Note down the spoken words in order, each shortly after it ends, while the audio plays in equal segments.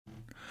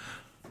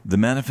The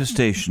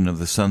Manifestation of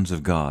the Sons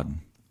of God,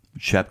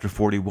 Chapter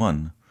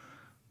 41,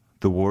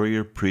 The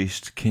Warrior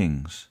Priest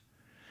Kings.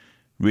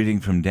 Reading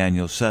from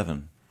Daniel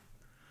 7.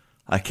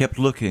 I kept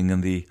looking,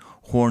 and the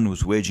horn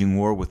was waging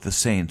war with the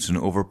saints and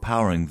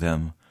overpowering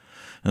them,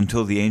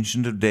 until the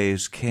Ancient of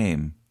Days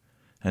came,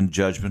 and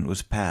judgment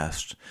was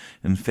passed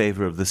in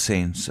favor of the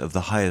saints of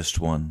the Highest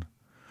One.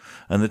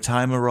 And the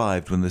time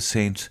arrived when the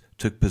saints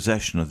took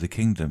possession of the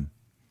kingdom.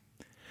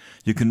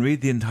 You can read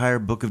the entire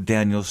book of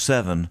Daniel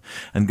 7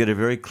 and get a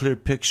very clear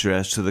picture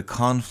as to the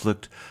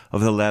conflict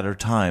of the latter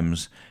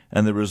times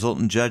and the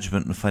resultant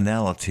judgment and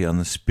finality on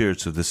the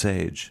spirits of this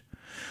age.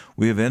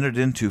 We have entered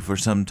into for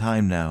some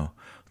time now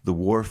the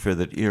warfare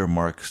that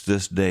earmarks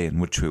this day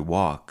in which we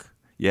walk.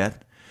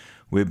 Yet,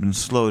 we have been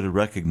slow to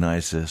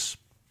recognize this.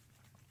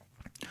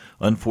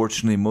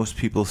 Unfortunately, most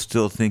people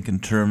still think in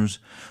terms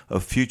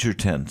of future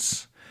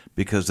tense,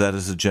 because that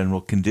is the general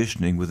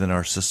conditioning within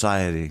our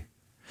society.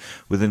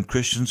 Within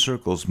Christian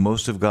circles,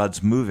 most of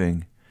God's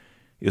moving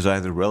is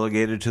either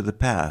relegated to the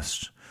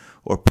past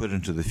or put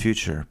into the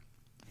future.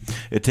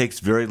 It takes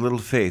very little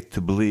faith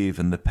to believe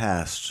in the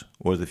past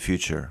or the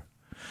future,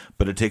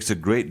 but it takes a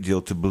great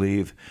deal to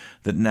believe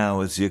that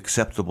now is the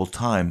acceptable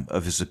time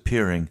of His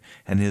appearing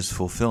and His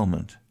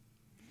fulfillment.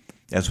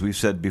 As we've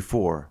said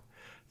before,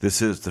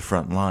 this is the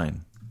front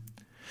line.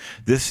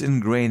 This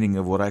ingraining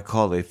of what I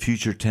call a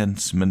future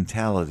tense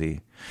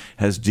mentality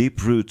has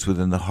deep roots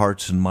within the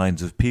hearts and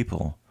minds of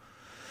people.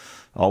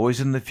 Always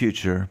in the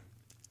future,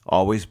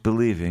 always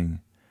believing,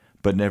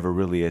 but never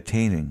really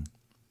attaining.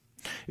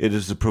 It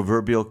is the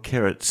proverbial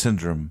carrot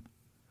syndrome.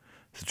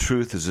 The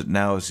truth is that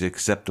now is the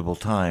acceptable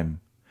time.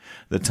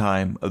 The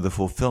time of the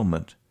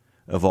fulfillment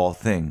of all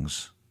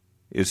things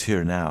is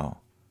here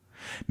now.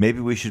 Maybe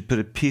we should put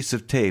a piece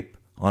of tape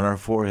on our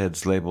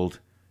foreheads labeled,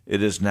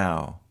 "It is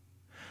now,"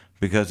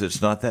 because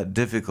it's not that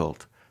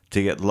difficult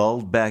to get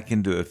lulled back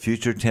into a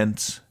future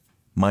tense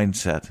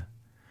mindset.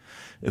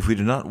 If we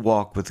do not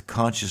walk with the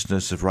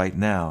consciousness of right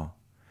now,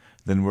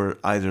 then we're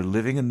either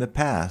living in the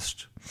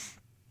past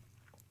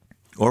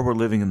or we're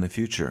living in the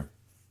future.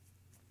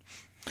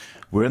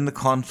 We're in the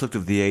conflict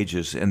of the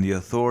ages, and the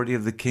authority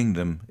of the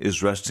kingdom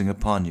is resting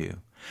upon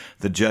you.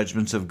 The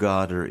judgments of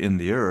God are in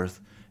the earth,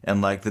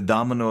 and like the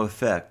domino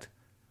effect,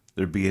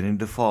 they're beginning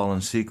to fall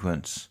in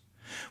sequence.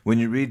 When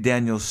you read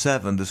Daniel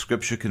 7, the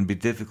scripture can be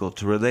difficult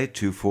to relate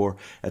to, for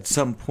at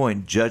some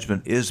point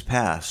judgment is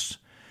passed,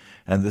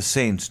 and the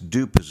saints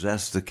do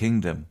possess the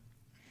kingdom.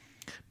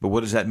 But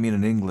what does that mean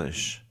in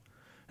English?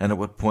 And at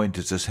what point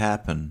does this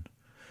happen?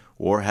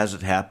 Or has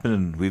it happened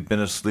and we've been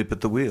asleep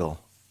at the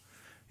wheel?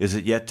 Is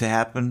it yet to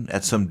happen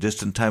at some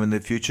distant time in the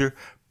future?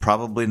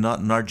 Probably not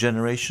in our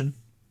generation.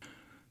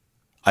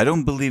 I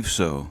don't believe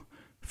so,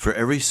 for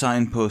every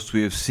signpost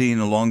we have seen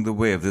along the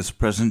way of this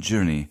present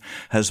journey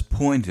has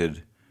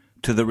pointed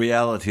to the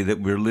reality that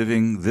we're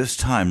living this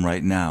time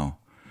right now.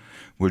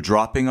 We're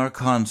dropping our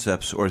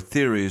concepts or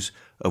theories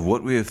of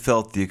what we have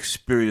felt the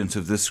experience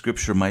of this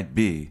scripture might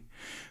be.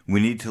 We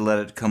need to let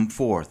it come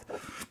forth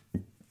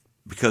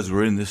because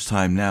we're in this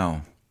time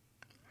now.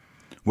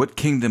 What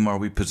kingdom are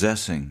we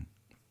possessing?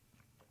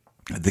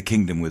 The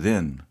kingdom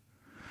within.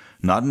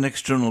 Not an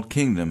external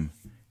kingdom,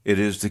 it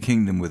is the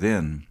kingdom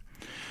within.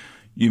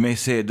 You may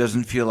say it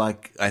doesn't feel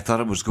like I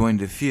thought it was going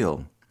to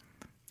feel.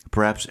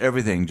 Perhaps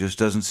everything just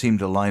doesn't seem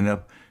to line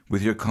up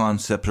with your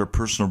concept or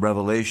personal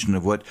revelation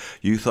of what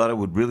you thought it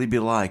would really be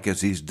like as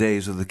these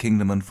days of the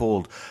kingdom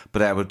unfold.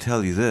 But I would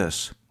tell you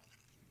this.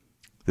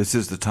 This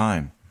is the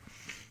time.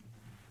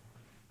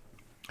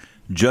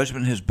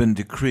 Judgment has been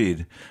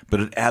decreed, but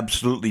it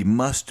absolutely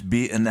must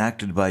be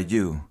enacted by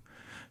you.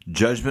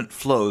 Judgment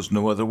flows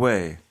no other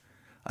way.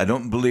 I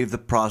don't believe the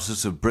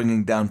process of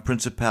bringing down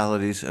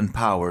principalities and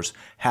powers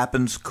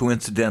happens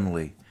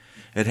coincidentally.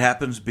 It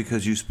happens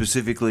because you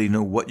specifically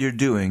know what you're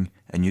doing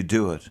and you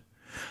do it.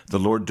 The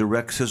Lord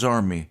directs His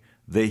army.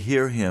 They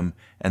hear Him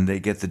and they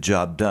get the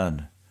job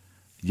done.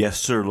 Yes,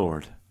 sir,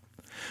 Lord.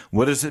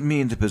 What does it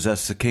mean to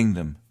possess the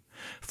kingdom?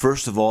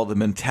 First of all, the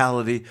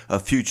mentality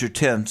of future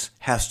tense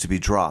has to be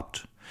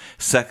dropped.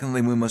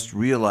 Secondly, we must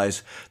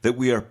realize that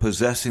we are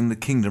possessing the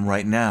kingdom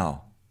right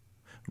now.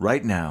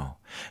 Right now.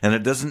 And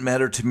it doesn't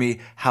matter to me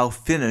how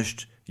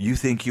finished you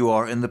think you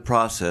are in the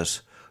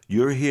process.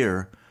 You're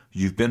here,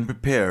 you've been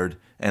prepared,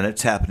 and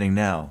it's happening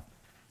now.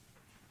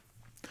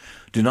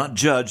 Do not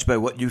judge by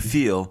what you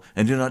feel,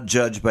 and do not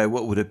judge by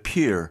what would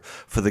appear,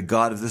 for the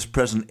God of this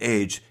present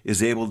age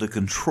is able to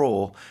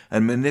control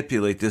and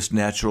manipulate this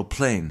natural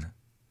plane.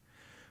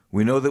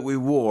 We know that we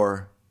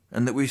war,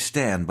 and that we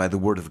stand by the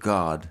word of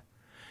God.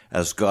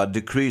 As God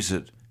decrees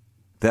it,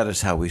 that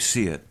is how we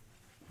see it.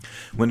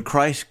 When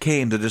Christ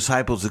came, the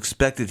disciples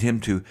expected Him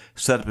to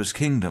set up His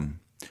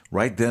kingdom,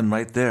 right then,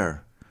 right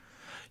there.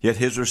 Yet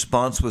His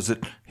response was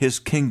that His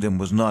kingdom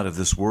was not of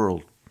this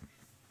world.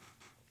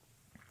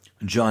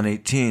 John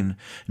 18,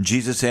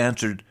 Jesus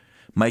answered,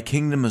 "My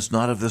kingdom is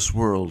not of this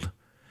world.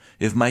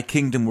 If my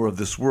kingdom were of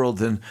this world,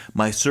 then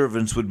my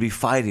servants would be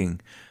fighting,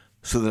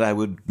 so that I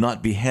would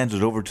not be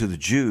handed over to the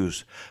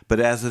Jews. But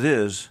as it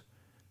is,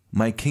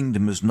 my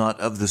kingdom is not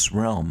of this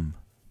realm."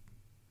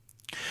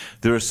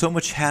 There is so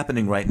much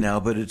happening right now,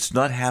 but it's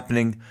not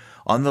happening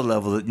on the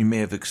level that you may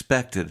have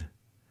expected.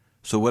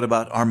 So what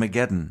about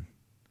Armageddon?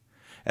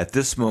 At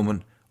this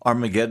moment,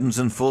 Armageddon's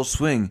in full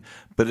swing,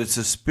 but it's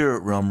a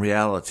spirit realm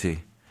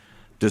reality.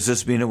 Does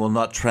this mean it will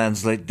not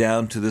translate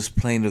down to this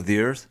plane of the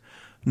earth?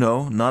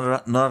 No, not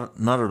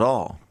at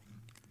all.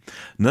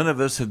 None of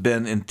us have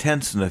been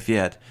intense enough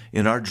yet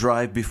in our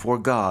drive before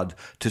God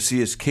to see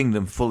His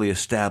kingdom fully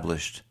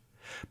established.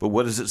 But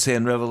what does it say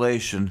in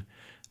Revelation?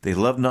 They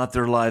love not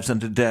their lives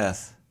unto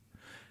death.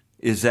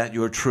 Is that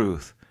your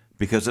truth?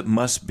 Because it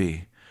must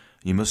be.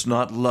 You must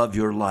not love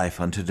your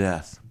life unto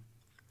death.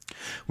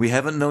 We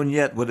haven't known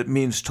yet what it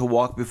means to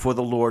walk before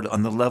the Lord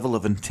on the level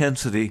of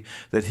intensity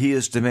that He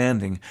is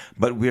demanding,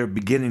 but we are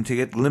beginning to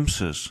get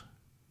glimpses.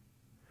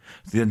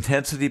 The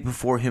intensity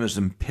before Him is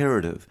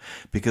imperative,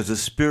 because the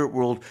spirit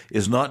world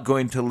is not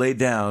going to lay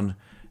down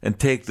and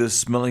take this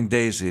smelling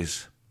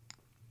daisies.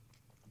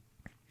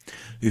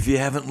 If you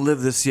haven't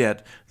lived this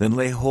yet, then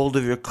lay hold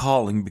of your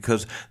calling,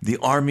 because the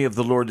army of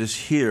the Lord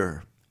is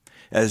here.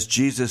 As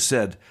Jesus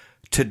said,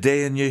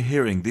 today in your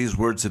hearing these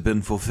words have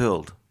been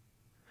fulfilled.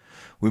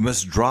 We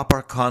must drop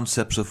our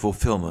concepts of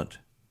fulfillment.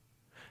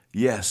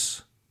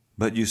 Yes,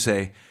 but you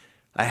say,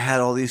 I had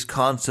all these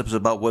concepts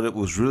about what it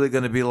was really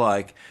going to be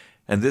like,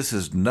 and this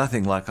is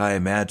nothing like I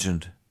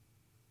imagined.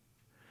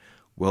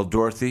 Well,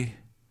 Dorothy,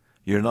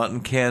 you're not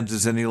in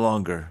Kansas any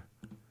longer.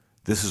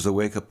 This is a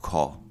wake-up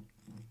call.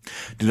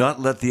 Do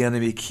not let the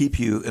enemy keep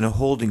you in a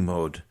holding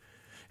mode,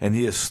 and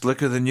he is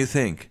slicker than you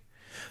think.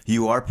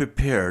 You are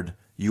prepared,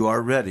 you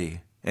are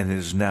ready, and it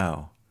is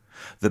now.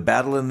 The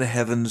battle in the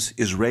heavens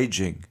is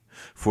raging,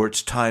 for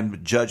its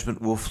time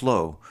judgment will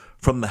flow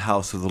from the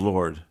house of the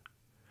Lord.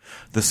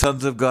 The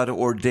sons of God are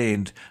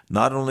ordained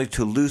not only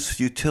to loose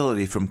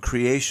futility from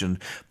creation,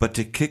 but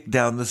to kick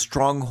down the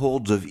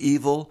strongholds of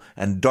evil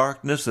and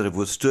darkness that have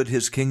withstood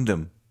His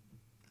kingdom.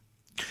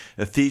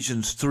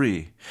 Ephesians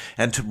 3,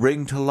 and to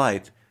bring to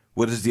light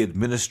what is the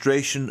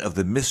administration of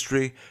the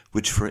mystery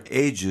which for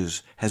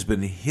ages has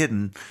been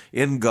hidden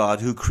in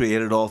God who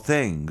created all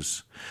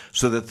things,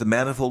 so that the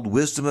manifold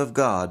wisdom of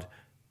God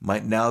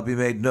might now be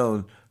made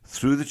known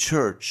through the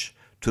church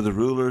to the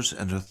rulers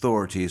and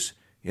authorities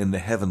in the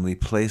heavenly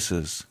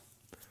places.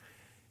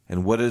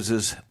 And what is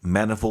this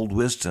manifold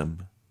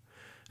wisdom?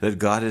 That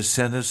God has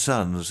sent His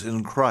sons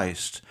in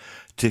Christ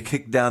to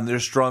kick down their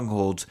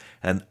strongholds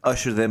and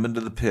usher them into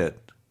the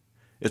pit.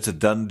 It's a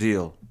done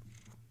deal.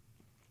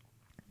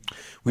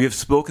 We have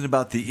spoken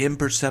about the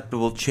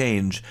imperceptible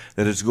change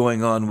that is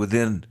going on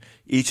within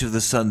each of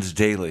the sons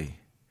daily.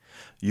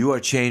 You are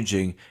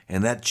changing,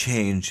 and that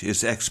change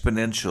is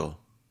exponential.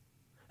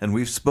 And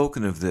we've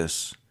spoken of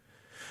this,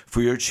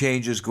 for your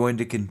change is going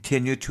to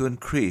continue to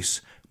increase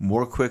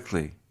more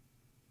quickly.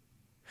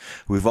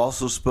 We've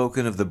also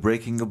spoken of the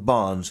breaking of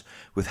bonds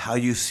with how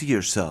you see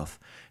yourself,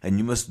 and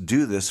you must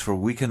do this, for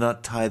we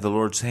cannot tie the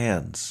Lord's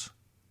hands.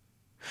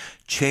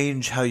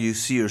 Change how you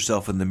see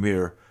yourself in the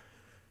mirror,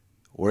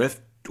 or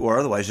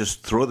otherwise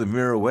just throw the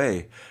mirror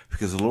away,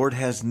 because the Lord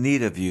has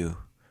need of you.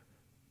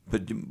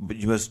 But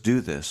you must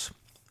do this.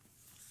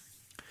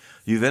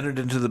 You've entered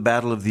into the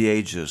battle of the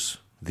ages,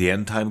 the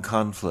end-time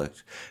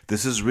conflict.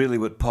 This is really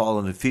what Paul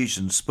in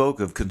Ephesians spoke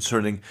of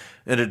concerning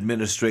an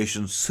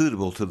administration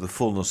suitable to the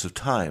fullness of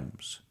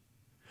times.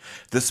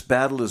 This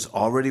battle is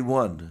already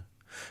won,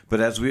 but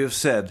as we have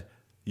said,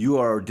 you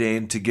are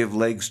ordained to give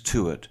legs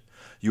to it.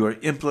 You are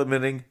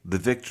implementing the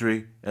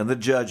victory and the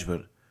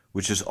judgment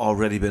which has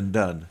already been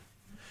done.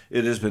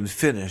 It has been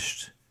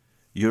finished.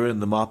 You're in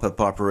the mop-up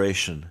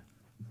operation.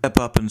 Step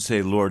up and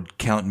say, Lord,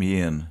 count me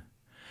in.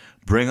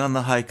 Bring on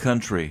the high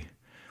country,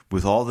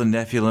 with all the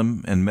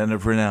Nephilim and men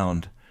of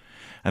renown,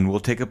 and we'll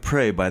take a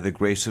prey by the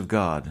grace of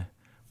God.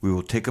 We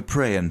will take a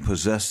prey and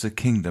possess the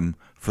kingdom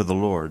for the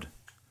Lord.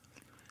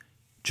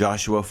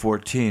 Joshua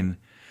 14,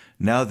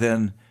 Now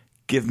then,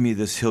 give me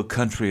this hill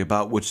country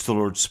about which the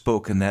Lord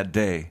spoke in that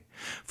day.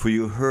 For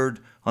you heard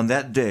on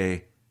that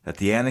day that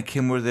the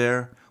Anakim were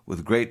there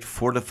with great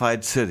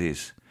fortified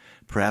cities.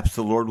 Perhaps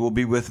the Lord will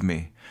be with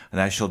me, and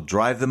I shall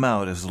drive them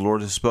out as the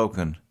Lord has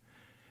spoken.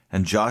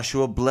 And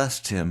Joshua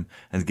blessed him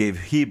and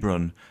gave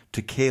Hebron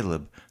to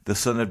Caleb, the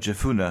son of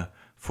Jephunneh,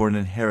 for an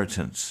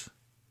inheritance.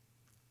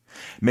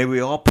 May we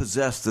all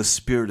possess the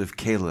spirit of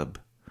Caleb,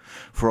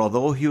 for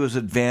although he was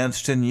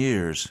advanced in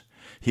years,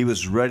 he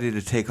was ready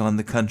to take on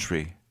the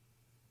country.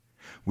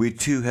 We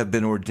too have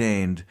been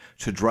ordained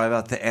to drive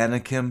out the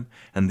Anakim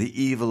and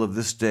the evil of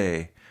this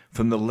day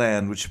from the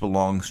land which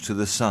belongs to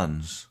the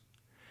sons.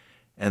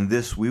 And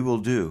this we will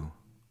do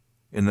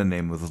in the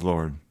name of the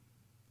Lord.